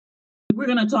we're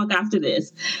going to talk after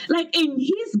this. Like, in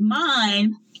his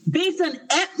mind, based on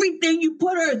everything you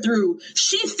put her through,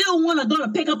 she still want to go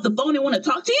to pick up the phone and want to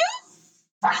talk to you?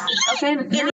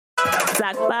 Okay.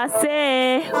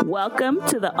 Welcome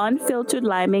to the Unfiltered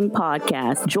Liming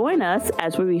Podcast. Join us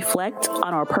as we reflect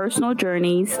on our personal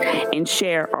journeys and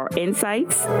share our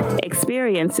insights,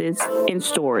 experiences, and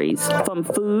stories. From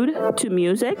food to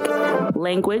music,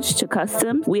 language to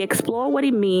custom, we explore what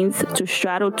it means to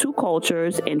straddle two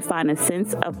cultures and find a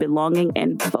sense of belonging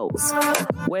in both.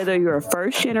 Whether you're a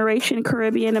first-generation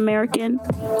Caribbean American,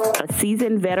 a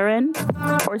seasoned veteran,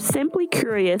 or simply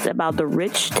curious about the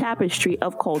rich tapestry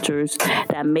of cultures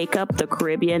that make up the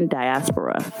Caribbean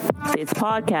diaspora, this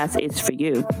podcast is for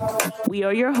you. We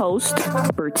are your hosts,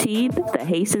 Bertide, the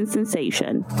Haitian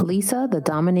sensation. Lisa, the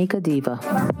Dominica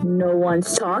diva. No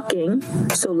one's talking,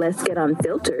 so let's get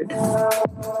unfiltered.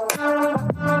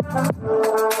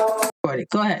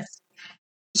 Go ahead.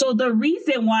 So the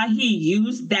reason why he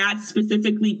used that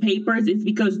specifically papers is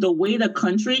because the way the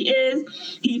country is,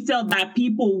 he felt that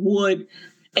people would,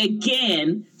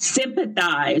 again,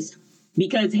 sympathize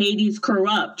because Haiti's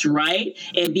corrupt, right?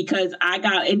 And because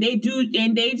they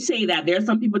say that there's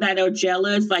some people that are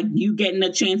jealous, like you getting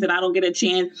a chance and I don't get a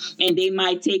chance, and they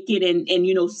might take it and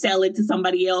sell it to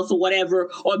somebody else or whatever,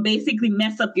 or basically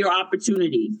mess up your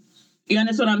opportunity. You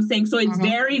understand what I'm saying? So it's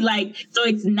so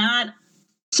it's not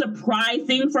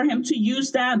surprising for him to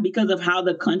use that because of how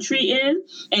the country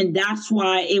is. And that's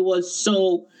why it was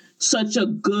such a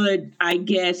good, I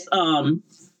guess, how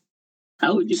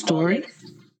would you call it?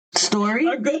 Story?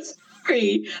 A good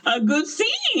story, a good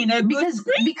scene, because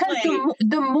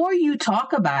the more you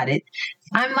talk about it,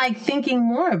 I'm like thinking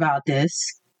more about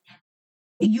this.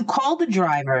 You call the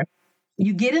driver,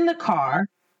 you get in the car,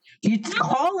 you're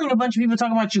calling a bunch of people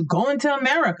talking about you going to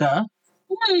America.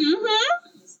 Mm-hmm.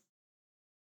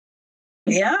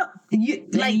 Yeah. You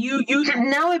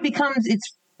now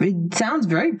it sounds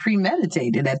very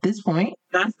premeditated at this point.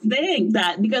 That's the thing,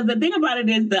 because the thing about it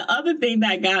is, the other thing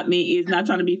that got me is, not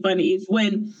trying to be funny, is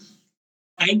when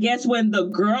the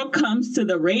girl comes to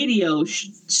the radio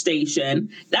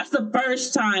station, that's the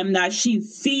first time that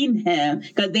she's seen him,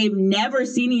 because they've never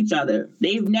seen each other.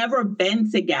 They've never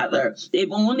been together.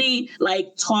 They've only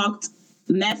talked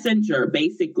messenger,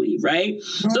 basically, right?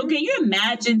 Mm-hmm. So can you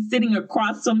imagine sitting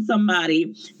across from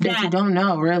somebody that you don't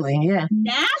know, really? Yeah.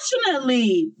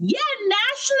 Nationally,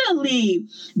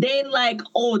 they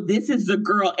oh, this is the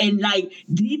girl, and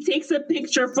he takes a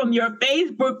picture from your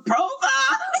Facebook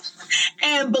profile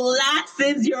and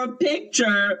blasts your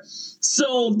picture,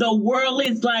 so the world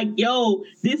is like, yo,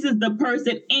 this is the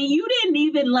person, and you didn't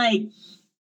even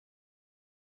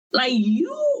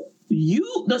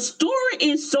the story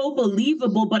is so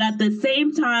believable, but at the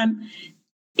same time,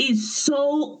 it's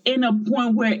so in a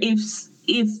point where it's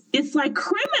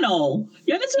criminal.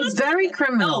 You understand? It's very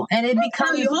criminal, and it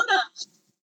becomes.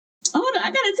 Hold on,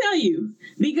 I gotta tell you,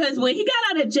 because when he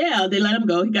got out of jail, they let him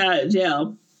go. He got out of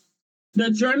jail. The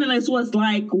journalist was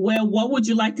like, "Well, what would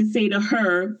you like to say to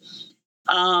her?"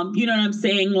 You know what I'm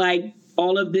saying?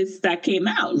 All of this that came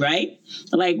out, right?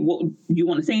 What, you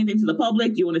want to say anything to the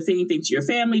public? Do you want to say anything to your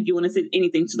family? Do you want to say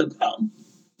anything to the crowd?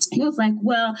 He was like,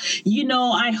 well,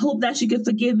 I hope that she could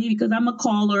forgive me, because I'm going to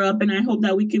call her up and I hope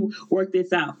that we can work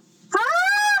this out.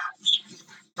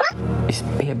 It's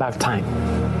payback time.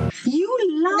 You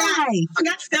lie. I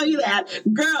forgot to tell you that.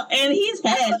 Girl, and his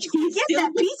head. You get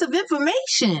that piece of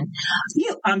information.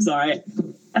 I'm sorry.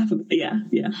 Yeah.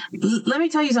 Let me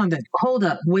tell you something. Hold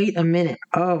up. Wait a minute.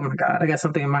 Oh my God. I got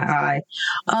something in my eye.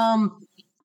 Now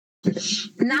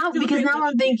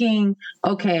I'm thinking,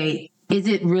 okay, is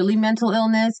it really mental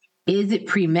illness? Is it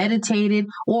premeditated?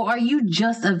 Or are you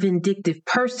just a vindictive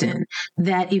person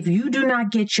that if you do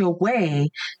not get your way,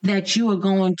 that you are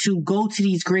going to go to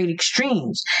these great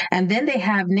extremes? And then they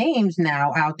have names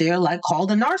now out there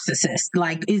called a narcissist.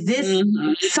 Is this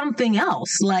something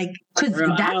else? Because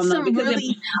that's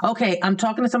okay, I'm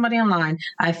talking to somebody online.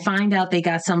 I find out they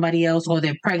got somebody else, or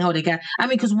they're pregnant, or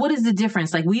because what is the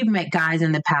difference? We've met guys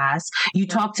in the past. You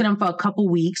talk to them for a couple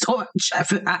weeks, or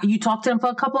you talk to them for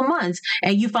a couple months,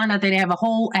 and you find out that they have a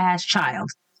whole ass child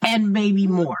and maybe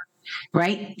more,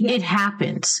 right? Yeah. It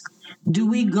happens. Do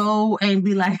we go and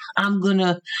be like, I'm going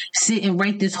to sit and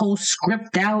write this whole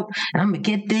script out, and I'm going to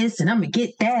get this and I'm going to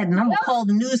get that, and I'm going to call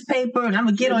the newspaper and I'm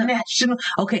going to get on national.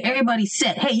 Okay, everybody's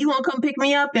set. Hey, you want to come pick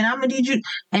me up and I'm going to need you,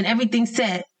 and everything's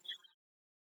set.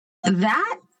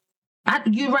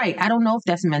 You're right. I don't know if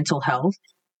that's mental health.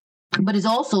 but it's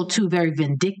also too very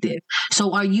vindictive.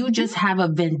 So are you just have a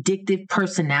vindictive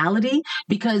personality?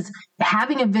 Because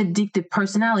having a vindictive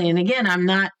personality, and again, I'm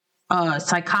not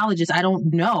psychologist. I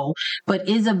don't know. But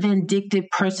is a vindictive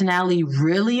personality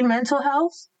really mental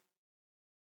health?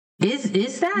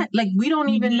 Is that like we don't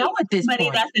even know at this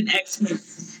point? That's an expert.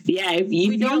 Yeah, if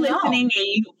you're listening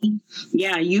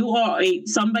and you are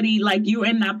somebody like you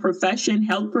in that profession,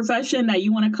 health profession, that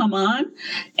you want to come on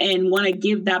and want to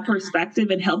give that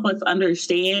perspective and help us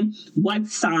understand what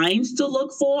signs to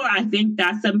look for. I think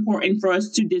that's important for us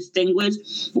to distinguish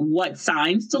what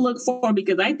signs to look for,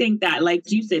 because I think that,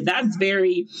 like you said, that's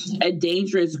very a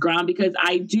dangerous ground, because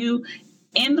I do.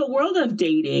 In the world of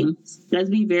dating, let's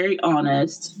be very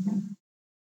honest,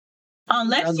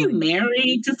 unless you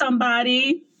married to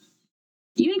somebody,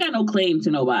 you ain't got no claim to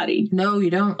nobody. No, you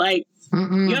don't. Like, you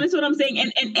understand what I'm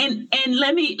saying? And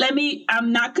let me,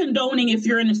 I'm not condoning if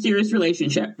you're in a serious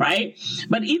relationship, right?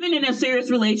 But even in a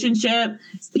serious relationship,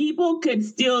 people could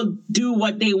still do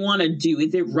what they want to do.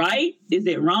 Is it right? Is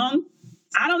it wrong?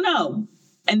 I don't know.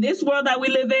 In this world that we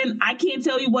live in, I can't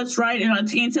tell you what's right and I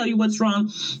can't tell you what's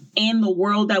wrong in the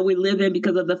world that we live in,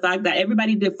 because of the fact that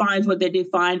everybody defines what they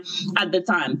define at the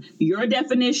time. Your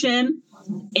definition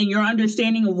and your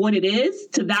understanding of what it is,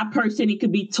 to that person, it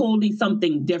could be totally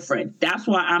something different. That's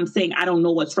why I'm saying I don't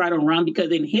know what's right or wrong,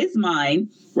 because in his mind,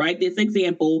 right, this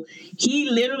example, he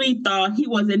literally thought he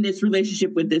was in this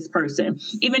relationship with this person,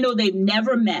 even though they've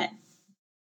never met.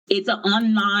 It's an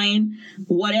online,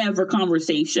 whatever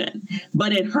conversation.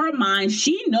 But in her mind,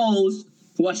 she knows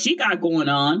what she got going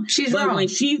on. She's but wrong. When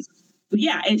she's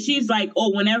like,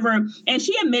 oh, whenever, and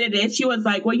she admitted it. She was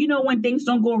like, well, when things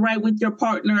don't go right with your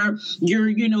partner,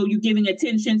 you're giving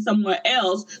attention somewhere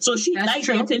else. So she liked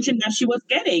the attention that she was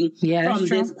getting from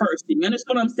this person. You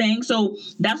understand what I'm saying? So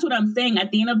that's what I'm saying.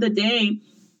 At the end of the day,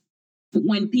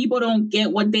 when people don't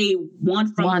get what they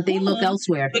want from home, they look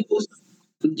elsewhere.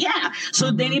 Yeah. So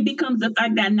then it becomes the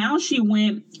fact that now she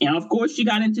went, and of course she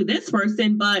got into this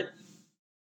person, but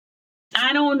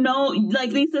I don't know,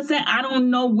 like Lisa said, I don't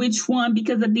know which one,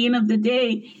 because at the end of the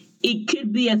day, it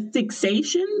could be a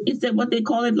fixation. Is that what they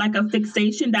call it? Like a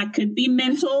fixation that could be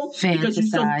mental, because you're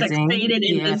so fixated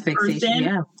in this person.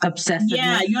 Yeah, obsessive.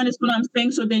 Yeah, you understand what I'm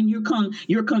saying? So then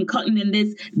you're concocting in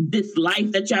this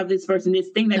life that you have this person, this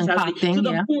thing that you have, to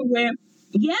the point where.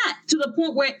 Yeah, to the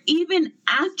point where even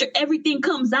after everything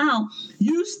comes out,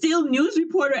 you still, news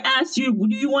reporter asks you,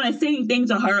 do you want to say anything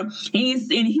to her? And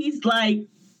he's like,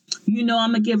 I'm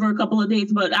going to give her a couple of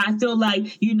days, but I feel like,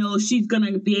 she's going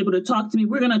to be able to talk to me.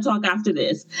 We're going to talk after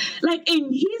this. Like,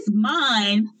 in his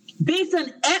mind, based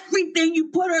on everything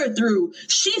you put her through,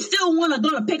 she still going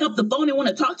to pick up the phone and want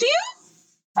to talk to you?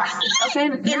 Okay.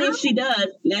 And if she does,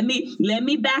 let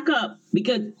me back up,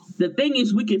 because the thing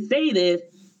is, we could say this,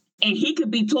 and he could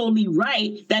be totally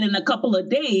right that in a couple of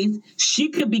days, she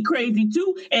could be crazy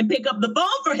too and pick up the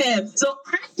phone for him. So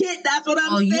that's what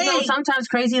I'm saying. Sometimes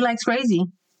crazy likes crazy.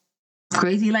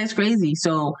 Crazy likes crazy.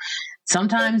 So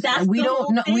sometimes we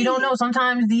don't know.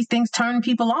 Sometimes these things turn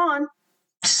people on.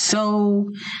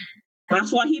 So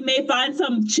that's why he may find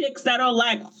some chicks that are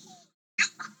like,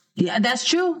 yeah, that's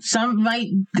true. Some might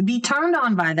be turned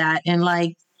on by that and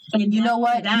like, you know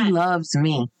what? He loves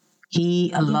me.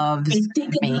 He loves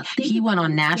me. He went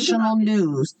on national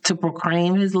news to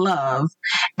proclaim his love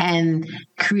and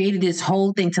created this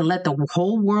whole thing to let the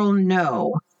whole world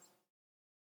know.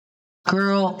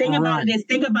 Girl, think about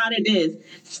it is,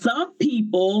 some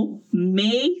people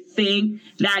may think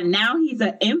that now he's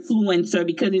an influencer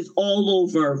because it's all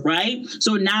over, right?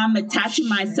 So now I'm attaching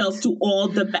myself to all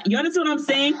the bad. You understand what I'm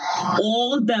saying?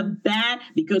 All the bad,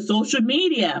 because social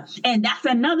media. And that's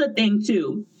another thing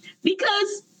too.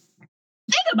 Because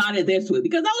think about it this way,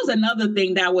 because that was another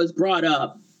thing that was brought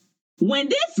up. When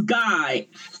this guy,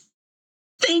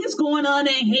 things going on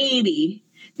in Haiti,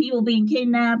 people being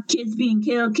kidnapped, kids being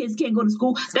killed, kids can't go to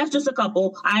school. That's just a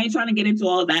couple. I ain't trying to get into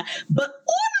all that. But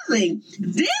honestly,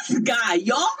 this guy,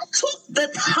 y'all took the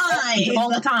time. All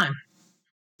the time.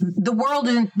 The world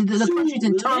is the country's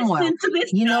in turmoil.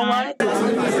 You know what?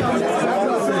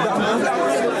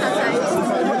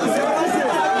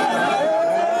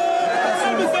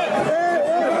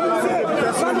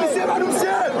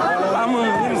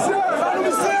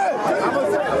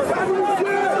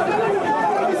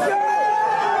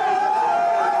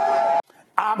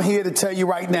 I'm here to tell you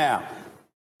right now,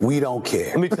 we don't care.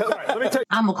 Let me tell you.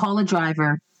 I'm going to call a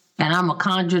driver and I'm going to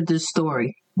conjure this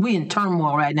story. We in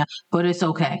turmoil right now, but it's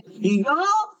okay. Y'all,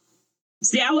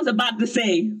 see, I was about to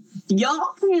say,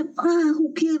 y'all can't find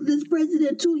who killed this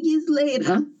president 2 years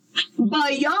later,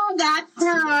 but y'all got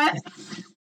time.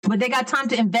 But they got time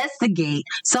to investigate.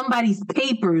 Somebody's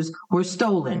papers were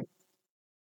stolen.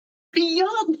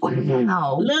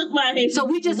 Wow. Look, so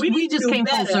we just came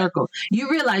full circle.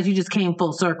 You realize you just came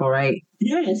full circle, right?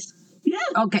 Yes.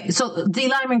 Yeah. Okay, so the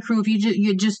Lyman Crew, if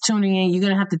you're just tuning in, you're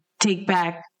gonna have to take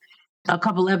back a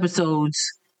couple episodes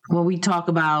when we talk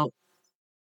about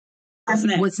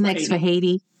what's next for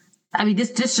Haiti. I mean,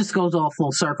 this just goes all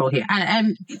full circle here.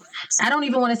 I don't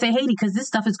even want to say Haiti because this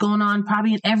stuff is going on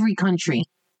probably in every country.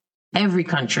 Every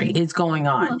country is going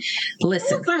on.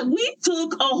 Listen, like we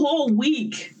took a whole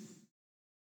week,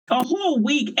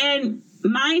 and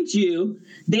mind you,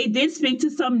 they did speak to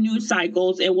some news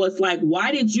cycles and was like,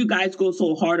 why did you guys go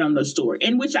so hard on the story?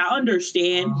 And which I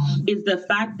understand is the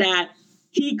fact that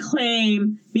he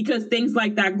claimed, because things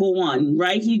like that go on,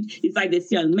 right? He's like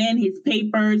this young man, his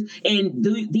papers, and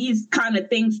these kind of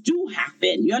things do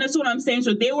happen. You understand what I'm saying?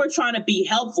 So they were trying to be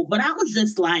helpful, but I was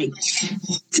just like,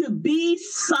 to be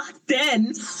sucked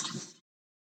in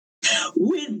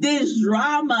with this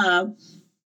drama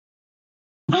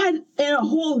in a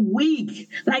whole week.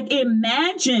 Like,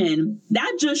 imagine,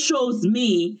 that just shows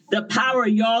me the power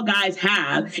y'all guys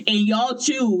have, and y'all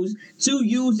choose to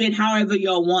use it however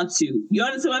y'all want to. You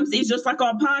understand what I'm saying? It's just like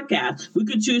our podcast. We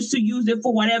could choose to use it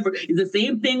for whatever. It's the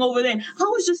same thing over there. I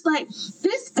was just like,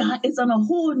 this guy is on a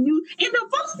whole new, and the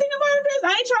funny thing about it is,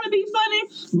 I ain't trying to be funny,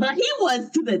 but he was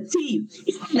to the teeth.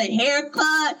 He had the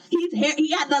haircut,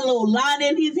 he had that little line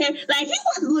in his hair. Like, he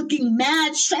was looking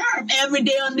mad sharp every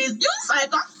day on this news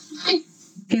cycle.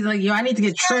 he's like, yo, I need to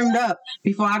get trimmed up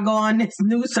before I go on this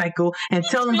news cycle and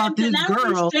tell them about this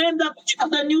girl. Trimmed up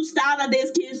the new style that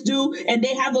these kids do, and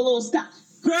they have a little style.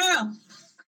 Girl,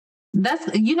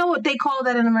 that's, you know what they call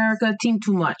that in America? Team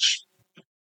too much.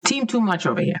 Team too much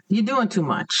over here. You're doing too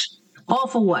much. All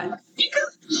for what?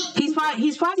 He's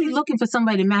probably looking for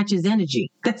somebody to match his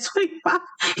energy. That's what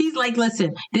he's like,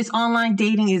 listen, this online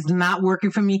dating is not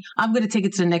working for me. I'm going to take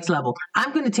it to the next level.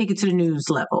 I'm going to take it to the news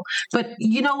level. But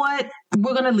you know what?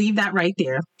 We're going to leave that right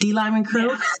there. D Lyman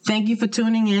Crew, Thank you for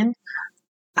tuning in.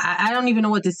 I don't even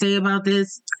know what to say about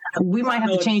this. We might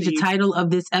have to change the title of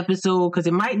this episode because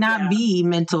it might not be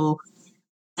mental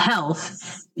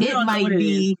health. It might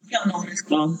be. We don't know what it's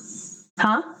called.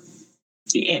 Huh?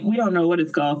 Yeah, we don't know what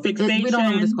it's called. Fixation. We don't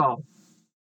know what it's called.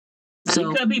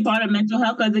 So it could be part of mental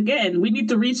health because, again, we need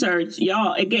to research.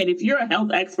 Y'all, again, if you're a health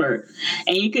expert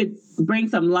and you could bring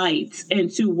some light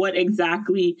into what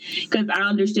exactly, because I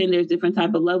understand there's different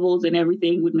type of levels and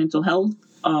everything with mental health.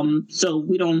 So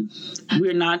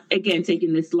we're not, again,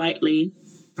 taking this lightly.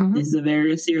 Mm-hmm. This is a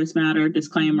very serious matter,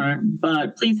 disclaimer,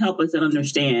 but please help us and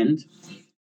understand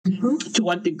to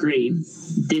what degree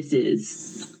this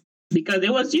is. Because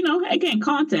it was, again,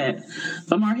 content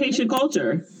from our Haitian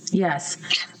culture. Yes.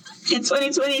 In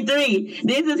 2023.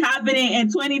 This is happening in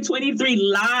 2023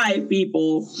 live,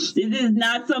 people. This is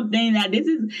not something that this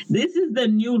is the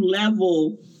new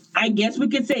level. I guess we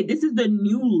could say this is the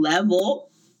new level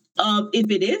of, if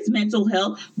it is mental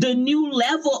health, the new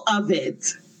level of it.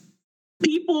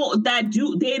 People that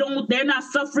they're not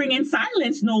suffering in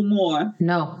silence no more.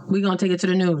 No, we're going to take it to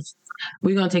the news.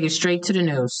 We're going to take it straight to the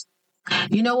news.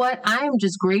 You know what? I am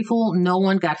just grateful no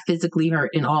one got physically hurt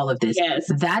in all of this. Yes.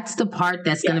 That's the part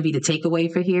that's going to be the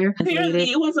takeaway for here. Apparently,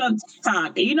 it was on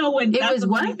TikTok. That's the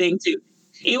funny thing, too.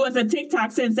 It was a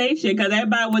TikTok sensation because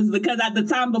at the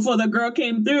time before the girl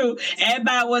came through,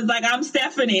 everybody was like, I'm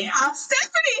Stephanie.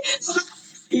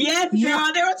 Yes,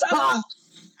 girl. They were talking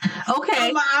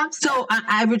okay. So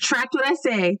I retract what I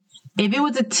say. If it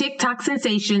was a TikTok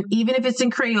sensation, even if it's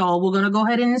in Creole, we're going to go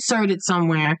ahead and insert it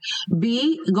somewhere.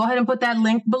 Go ahead and put that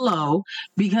link below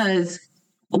because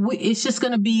it's just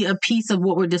going to be a piece of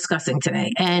what we're discussing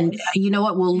today. And you know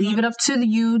what? We'll leave it up to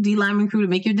you, D Lyman Crew, to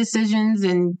make your decisions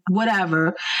and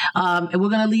whatever. And we're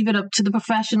going to leave it up to the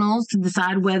professionals to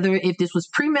decide whether if this was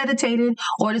premeditated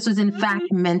or this was in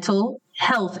fact mental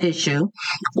health issue,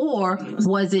 or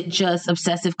was it just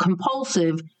obsessive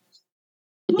compulsive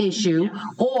issue,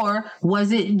 or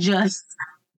was it just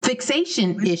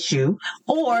fixation issue,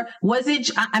 or was it,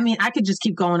 I could just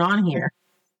keep going on here.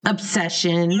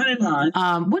 Obsession.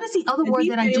 What is the other word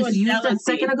that I just used a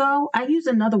second ago? I used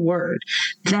another word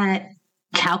that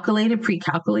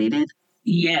pre-calculated?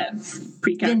 Yes.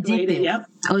 Pre-calculated, vindictive. Yep.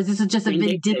 Oh, is this just a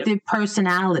vindictive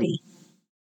personality?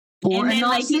 Or and then,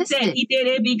 like he said, he did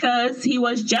it because he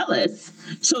was jealous.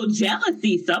 So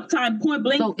jealousy, sometimes point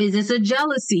blank. So is this a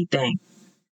jealousy thing?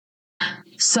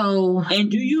 So, and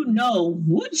do you know,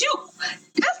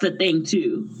 that's the thing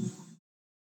too.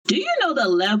 Do you know the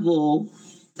level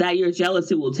that your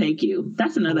jealousy will take you?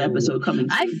 That's another episode coming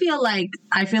soon. I feel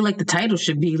like the title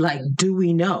should be like, do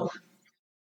we know?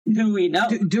 Do we know?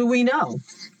 Do we know?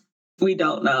 We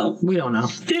don't know. We don't know.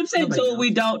 Tips and tools, we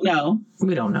don't know.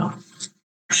 We don't know.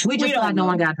 We just thought no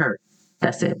one got hurt.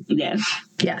 That's it. Yes.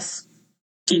 Yes.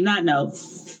 Do not know.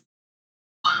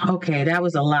 Okay, that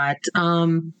was a lot.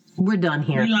 We're done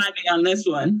here. We're living on this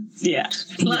one. Yeah.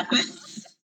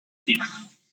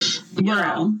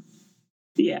 Wow.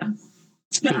 Yeah.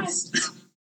 Peace.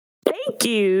 Thank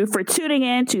you for tuning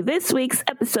in to this week's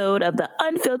episode of the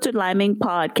Unfiltered Liming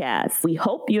Podcast. We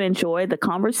hope you enjoyed the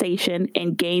conversation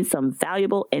and gained some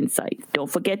valuable insights. Don't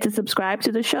forget to subscribe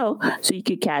to the show so you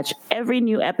can catch every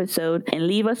new episode and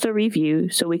leave us a review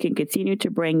so we can continue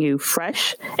to bring you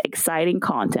fresh, exciting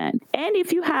content. And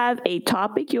if you have a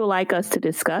topic you'd like us to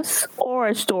discuss or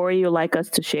a story you'd like us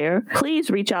to share, please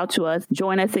reach out to us.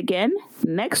 Join us again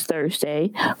next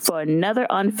Thursday for another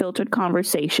unfiltered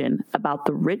conversation about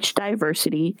the rich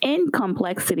diversity and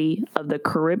complexity of the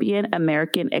Caribbean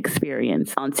American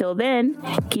experience. Until then,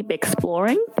 keep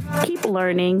exploring, keep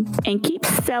learning, and keep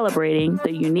celebrating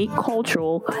the unique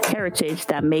cultural heritage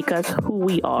that make us who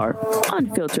we are.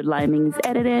 Unfiltered Liming is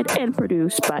edited and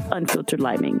produced by Unfiltered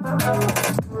Liming.